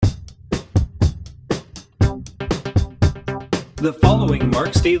The following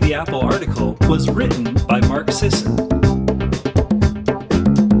Mark's Daily Apple article was written by Mark Sisson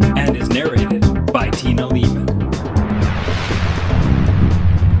and is narrated by Tina Lehman.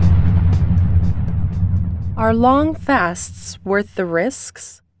 Are long fasts worth the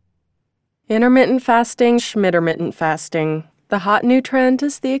risks? Intermittent fasting, schmittermittent fasting. The hot new trend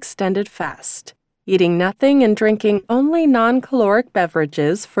is the extended fast. Eating nothing and drinking only non-caloric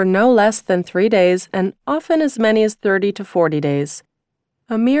beverages for no less than 3 days and often as many as 30 to 40 days.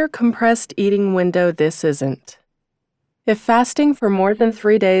 A mere compressed eating window this isn't. If fasting for more than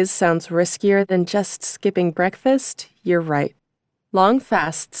 3 days sounds riskier than just skipping breakfast, you're right. Long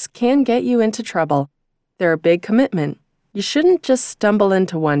fasts can get you into trouble. They're a big commitment. You shouldn't just stumble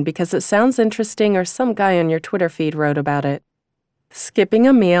into one because it sounds interesting or some guy on your Twitter feed wrote about it. Skipping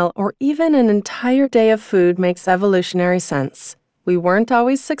a meal or even an entire day of food makes evolutionary sense. We weren't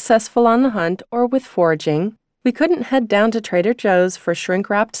always successful on the hunt or with foraging. We couldn't head down to Trader Joe's for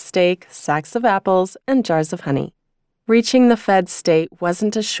shrink-wrapped steak, sacks of apples, and jars of honey. Reaching the fed state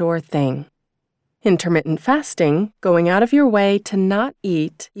wasn't a sure thing. Intermittent fasting, going out of your way to not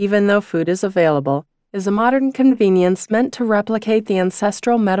eat even though food is available, is a modern convenience meant to replicate the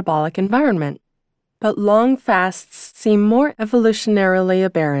ancestral metabolic environment. But long fasts seem more evolutionarily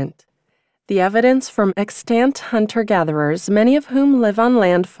aberrant. The evidence from extant hunter-gatherers, many of whom live on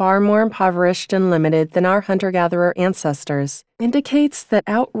land far more impoverished and limited than our hunter-gatherer ancestors, indicates that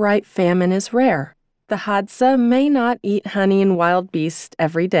outright famine is rare. The Hadza may not eat honey and wild beasts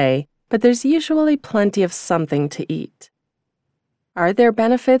every day, but there's usually plenty of something to eat. Are there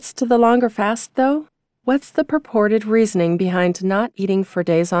benefits to the longer fast, though? What's the purported reasoning behind not eating for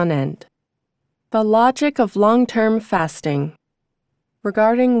days on end? The logic of long-term fasting.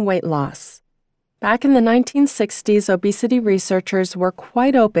 Regarding weight loss. Back in the 1960s, obesity researchers were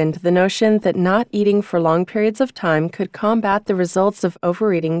quite open to the notion that not eating for long periods of time could combat the results of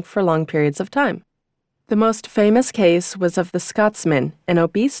overeating for long periods of time. The most famous case was of the Scotsman, an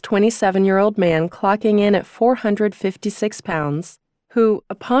obese 27-year-old man clocking in at 456 pounds, who,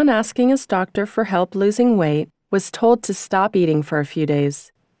 upon asking his doctor for help losing weight, was told to stop eating for a few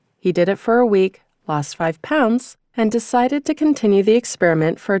days. He did it for a week, lost 5 pounds, and decided to continue the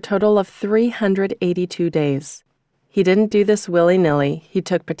experiment for a total of 382 days. He didn't do this willy-nilly. He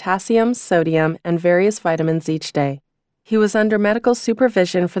took potassium, sodium, and various vitamins each day. He was under medical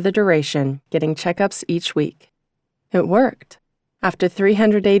supervision for the duration, getting checkups each week. It worked. After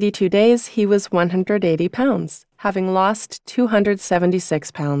 382 days, he was 180 pounds, having lost 276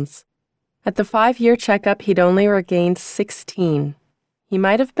 pounds. At the 5-year checkup, he'd only regained 16. He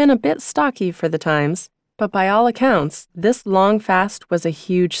might have been a bit stocky for the times, but by all accounts, this long fast was a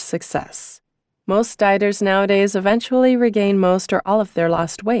huge success. Most dieters nowadays eventually regain most or all of their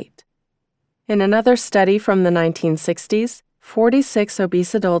lost weight. In another study from the 1960s, 46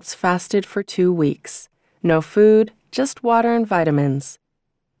 obese adults fasted for 2 weeks. No food, just water and vitamins.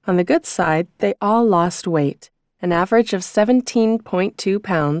 On the good side, they all lost weight, an average of 17.2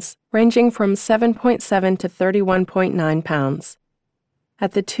 pounds, ranging from 7.7 to 31.9 pounds.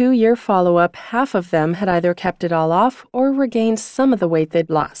 At the 2-year follow-up, half of them had either kept it all off or regained some of the weight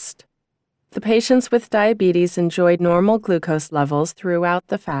they'd lost. The patients with diabetes enjoyed normal glucose levels throughout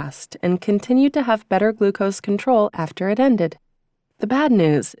the fast and continued to have better glucose control after it ended. The bad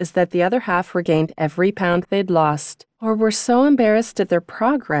news is that the other half regained every pound they'd lost or were so embarrassed at their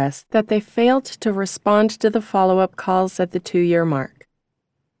progress that they failed to respond to the follow-up calls at the 2-year mark.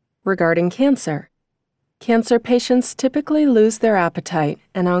 Regarding cancer. Cancer patients typically lose their appetite,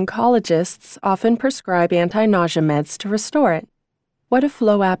 and oncologists often prescribe anti-nausea meds to restore it. What if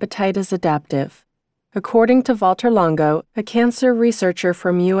low appetite is adaptive? According to Walter Longo, a cancer researcher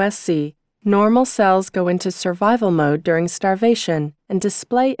from USC, normal cells go into survival mode during starvation and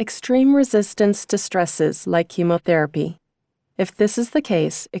display extreme resistance to stresses like chemotherapy. If this is the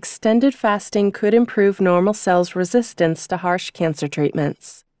case, extended fasting could improve normal cells' resistance to harsh cancer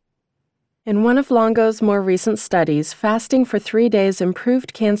treatments. In one of Longo's more recent studies, fasting for 3 days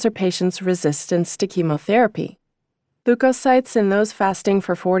improved cancer patients' resistance to chemotherapy. Leukocytes in those fasting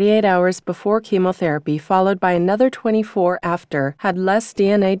for 48 hours before chemotherapy, followed by another 24 after, had less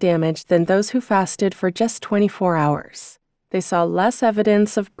DNA damage than those who fasted for just 24 hours. They saw less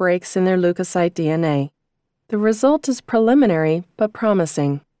evidence of breaks in their leukocyte DNA. The result is preliminary but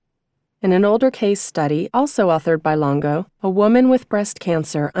promising. In an older case study, also authored by Longo, a woman with breast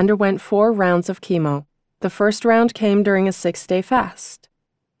cancer underwent 4 rounds of chemo. The first round came during a 6-day fast.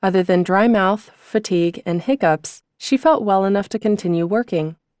 Other than dry mouth, fatigue, and hiccups, she felt well enough to continue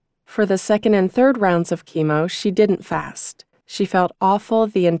working. For the second and third rounds of chemo, she didn't fast. She felt awful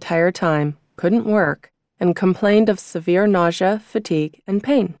the entire time, couldn't work, and complained of severe nausea, fatigue, and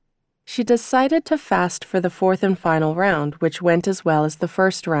pain. She decided to fast for the fourth and final round, which went as well as the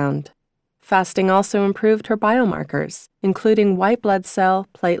first round. Fasting also improved her biomarkers, including white blood cell,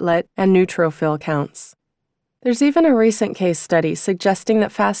 platelet, and neutrophil counts. There's even a recent case study suggesting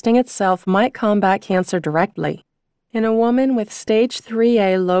that fasting itself might combat cancer directly. In a woman with stage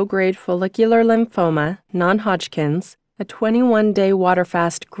 3A low-grade follicular lymphoma, non-Hodgkin's, a 21-day water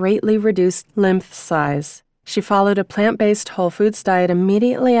fast greatly reduced lymph size. She followed a plant-based whole foods diet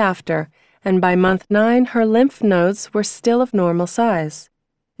immediately after, and by month 9, her lymph nodes were still of normal size.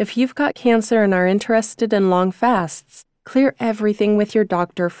 If you've got cancer and are interested in long fasts, clear everything with your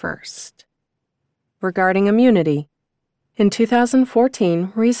doctor first. Regarding immunity, in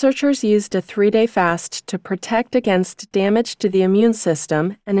 2014, researchers used a 3-day fast to protect against damage to the immune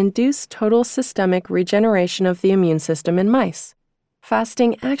system and induce total systemic regeneration of the immune system in mice.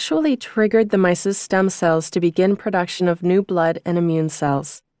 Fasting actually triggered the mice's stem cells to begin production of new blood and immune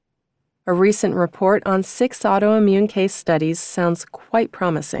cells. A recent report on 6 autoimmune case studies sounds quite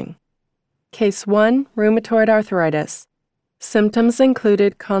promising. Case 1, rheumatoid arthritis. Symptoms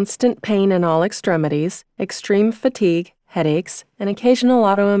included constant pain in all extremities, extreme fatigue, headaches, and occasional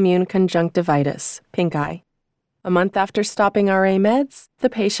autoimmune conjunctivitis, pink eye. A month after stopping RA meds, the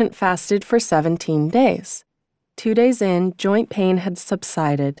patient fasted for 17 days. 2 days in, joint pain had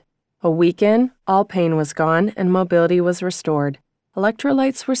subsided. A week in, all pain was gone and mobility was restored.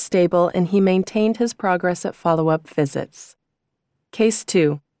 Electrolytes were stable and he maintained his progress at follow-up visits. Case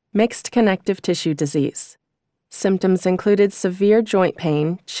 2, mixed connective tissue disease. Symptoms included severe joint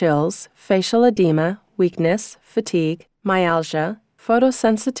pain, chills, facial edema, weakness, fatigue, myalgia,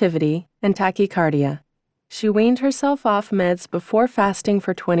 photosensitivity, and tachycardia. She weaned herself off meds before fasting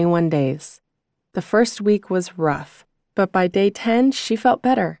for 21 days. The first week was rough, but by day 10, she felt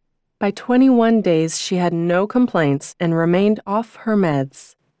better. By 21 days, she had no complaints and remained off her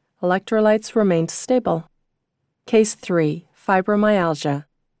meds. Electrolytes remained stable. Case 3, fibromyalgia.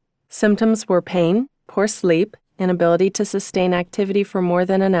 Symptoms were pain, poor sleep, inability to sustain activity for more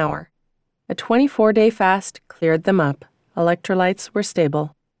than an hour. A 24-day fast cleared them up. Electrolytes were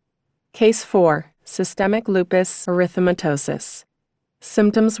stable. Case 4, systemic lupus erythematosus.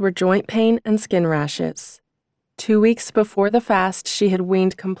 Symptoms were joint pain and skin rashes. 2 weeks before the fast, she had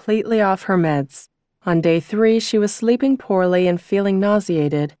weaned completely off her meds. On day 3, she was sleeping poorly and feeling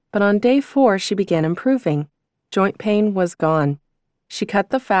nauseated, but on day 4, she began improving. Joint pain was gone. She cut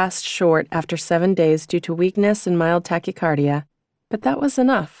the fast short after 7 days due to weakness and mild tachycardia, but that was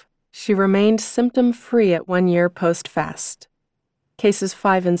enough. She remained symptom-free at 1 year post-fast. Cases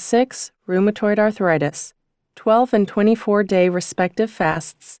 5 and 6, rheumatoid arthritis. 12 and 24-day respective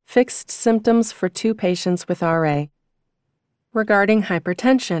fasts fixed symptoms for 2 patients with RA. Regarding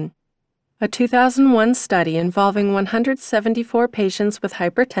hypertension, a 2001 study involving 174 patients with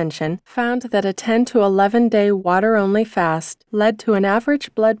hypertension found that a 10 to 11-day water-only fast led to an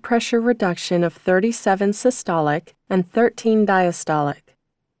average blood pressure reduction of 37 systolic and 13 diastolic.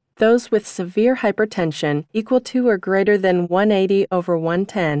 Those with severe hypertension equal to or greater than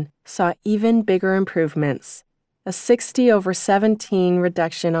 180/110 saw even bigger improvements, a 60/17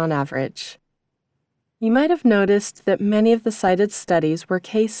 reduction on average. You might have noticed that many of the cited studies were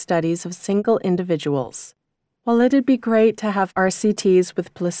case studies of single individuals. While it'd be great to have RCTs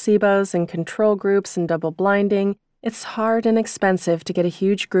with placebos and control groups and double blinding, it's hard and expensive to get a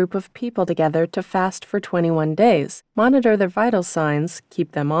huge group of people together to fast for 21 days, monitor their vital signs,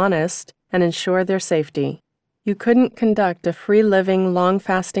 keep them honest, and ensure their safety. You couldn't conduct a free-living,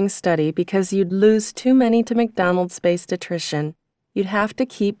 long-fasting study because you'd lose too many to McDonald's-based attrition. You'd have to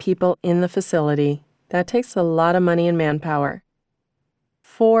keep people in the facility. That takes a lot of money and manpower.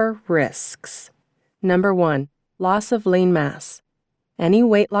 4 risks. Number 1, loss of lean mass. Any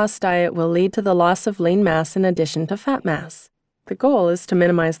weight loss diet will lead to the loss of lean mass in addition to fat mass. The goal is to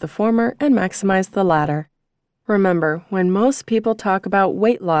minimize the former and maximize the latter. Remember, when most people talk about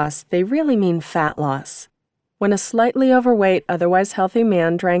weight loss, they really mean fat loss. When a slightly overweight, otherwise healthy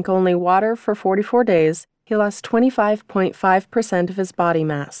man drank only water for 44 days, he lost 25.5% of his body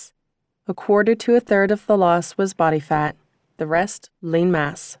mass. 1/4 to 1/3 of the loss was body fat. The rest, lean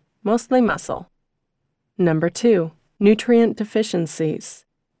mass, mostly muscle. Number 2, nutrient deficiencies.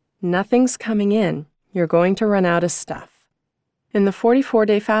 Nothing's coming in. You're going to run out of stuff. In the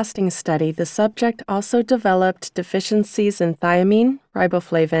 44-day fasting study, the subject also developed deficiencies in thiamine,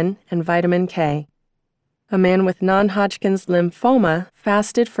 riboflavin, and vitamin K. A man with non-Hodgkin's lymphoma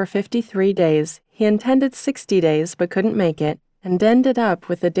fasted for 53 days. He intended 60 days but couldn't make it, and ended up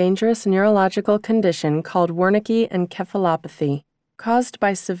with a dangerous neurological condition called Wernicke encephalopathy, caused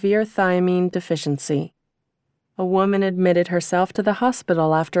by severe thiamine deficiency. A woman admitted herself to the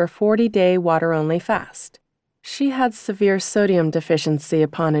hospital after a 40-day water-only fast. She had severe sodium deficiency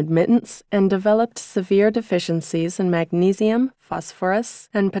upon admittance and developed severe deficiencies in magnesium, phosphorus,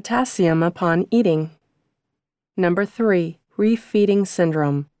 and potassium upon eating. Number 3. Refeeding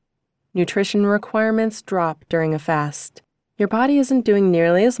syndrome. Nutrition requirements drop during a fast. Your body isn't doing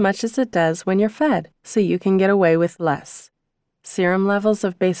nearly as much as it does when you're fed, so you can get away with less. Serum levels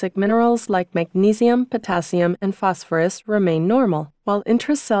of basic minerals like magnesium, potassium, and phosphorus remain normal, while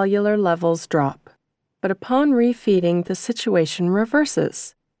intracellular levels drop. But upon refeeding, the situation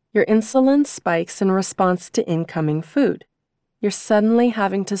reverses. Your insulin spikes in response to incoming food. You're suddenly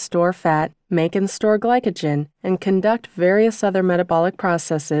having to store fat, make and store glycogen, and conduct various other metabolic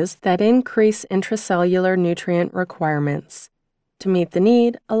processes that increase intracellular nutrient requirements. To meet the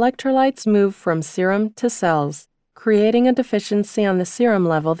need, electrolytes move from serum to cells, creating a deficiency on the serum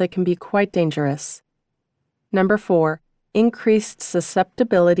level that can be quite dangerous. Number 4. Increased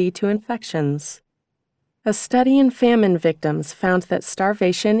susceptibility to infections. A study in famine victims found that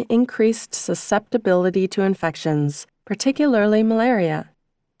starvation increased susceptibility to infections, particularly malaria.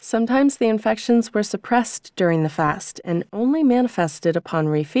 Sometimes the infections were suppressed during the fast and only manifested upon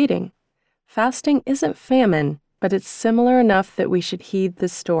refeeding. Fasting isn't famine, but it's similar enough that we should heed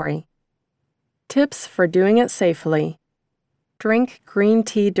this story. Tips for doing it safely. Drink green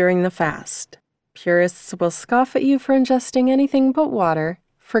tea during the fast. Purists will scoff at you for ingesting anything but water.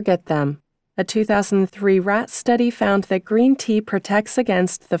 Forget them. A 2003 rat study found that green tea protects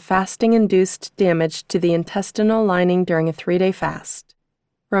against the fasting-induced damage to the intestinal lining during a 3-day fast.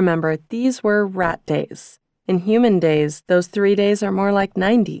 Remember, these were rat days. In human days, those 3 days are more like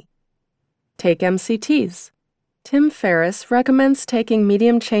 90. Take MCTs. Tim Ferriss recommends taking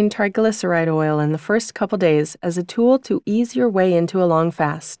medium-chain triglyceride oil in the first couple days as a tool to ease your way into a long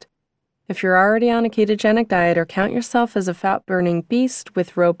fast. If you're already on a ketogenic diet or count yourself as a fat-burning beast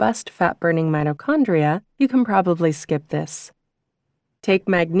with robust fat-burning mitochondria, you can probably skip this. Take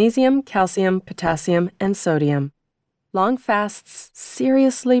magnesium, calcium, potassium, and sodium. Long fasts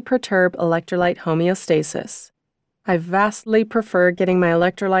seriously perturb electrolyte homeostasis. I vastly prefer getting my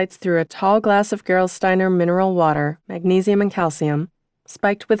electrolytes through a tall glass of Gerolsteiner mineral water, magnesium and calcium,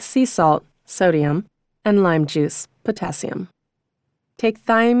 spiked with sea salt, sodium, and lime juice, potassium. Take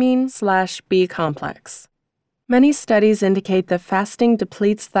thiamine/B complex. Many studies indicate that fasting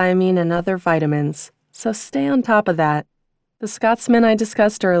depletes thiamine and other vitamins, so stay on top of that. The Scotsman I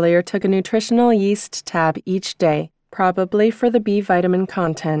discussed earlier took a nutritional yeast tab each day, probably for the B vitamin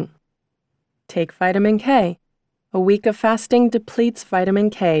content. Take vitamin K. A week of fasting depletes vitamin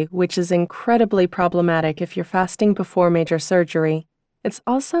K, which is incredibly problematic if you're fasting before major surgery. It's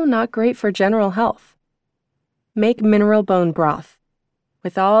also not great for general health. Make mineral bone broth.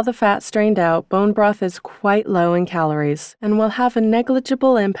 With all the fat strained out, bone broth is quite low in calories and will have a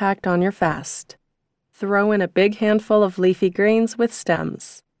negligible impact on your fast. Throw in a big handful of leafy greens with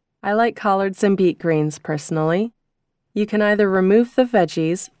stems. I like collards and beet greens personally. You can either remove the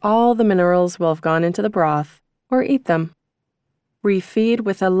veggies, all the minerals will have gone into the broth, or eat them. Refeed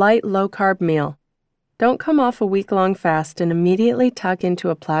with a light low-carb meal. Don't come off a week-long fast and immediately tuck into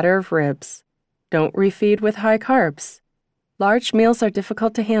a platter of ribs. Don't refeed with high carbs. Large meals are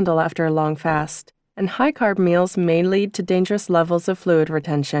difficult to handle after a long fast, and high-carb meals may lead to dangerous levels of fluid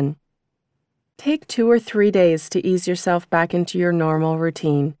retention. Take 2 or 3 days to ease yourself back into your normal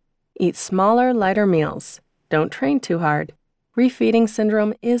routine. Eat smaller, lighter meals. Don't train too hard. Refeeding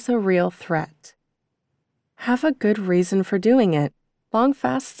syndrome is a real threat. Have a good reason for doing it. Long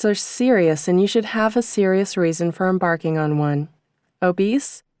fasts are serious, and you should have a serious reason for embarking on one.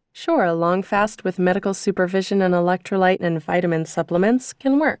 Obese? Sure, a long fast with medical supervision and electrolyte and vitamin supplements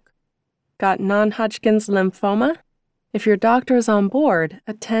can work. Got non-Hodgkin's lymphoma? If your doctor is on board,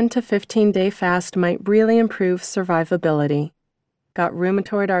 a 10 to 15-day fast might really improve survivability. Got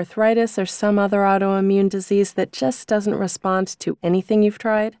rheumatoid arthritis or some other autoimmune disease that just doesn't respond to anything you've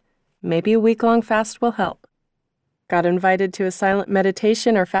tried? Maybe a week-long fast will help. Got invited to a silent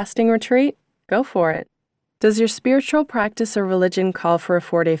meditation or fasting retreat? Go for it. Does your spiritual practice or religion call for a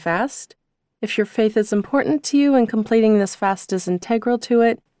 4-day fast? If your faith is important to you and completing this fast is integral to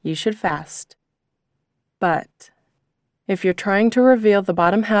it, you should fast. But if you're trying to reveal the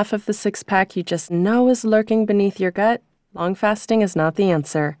bottom half of the six-pack you just know is lurking beneath your gut, long fasting is not the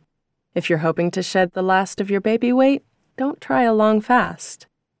answer. If you're hoping to shed the last of your baby weight, don't try a long fast.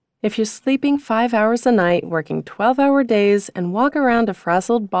 If you're sleeping 5 hours a night, working 12-hour days, and walk around a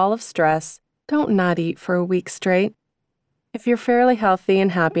frazzled ball of stress, don't not eat for a week straight. If you're fairly healthy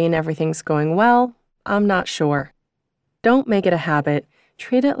and happy and everything's going well, I'm not sure. Don't make it a habit.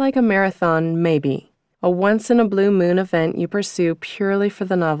 Treat it like a marathon, maybe. a once-in-a-blue-moon event you pursue purely for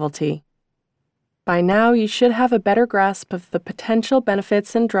the novelty. By now, you should have a better grasp of the potential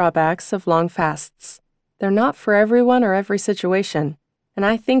benefits and drawbacks of long fasts. They're not for everyone or every situation, and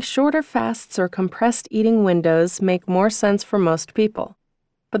I think shorter fasts or compressed eating windows make more sense for most people.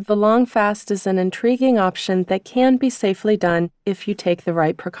 But the long fast is an intriguing option that can be safely done if you take the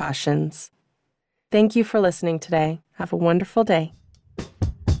right precautions. Thank you for listening today. Have a wonderful day.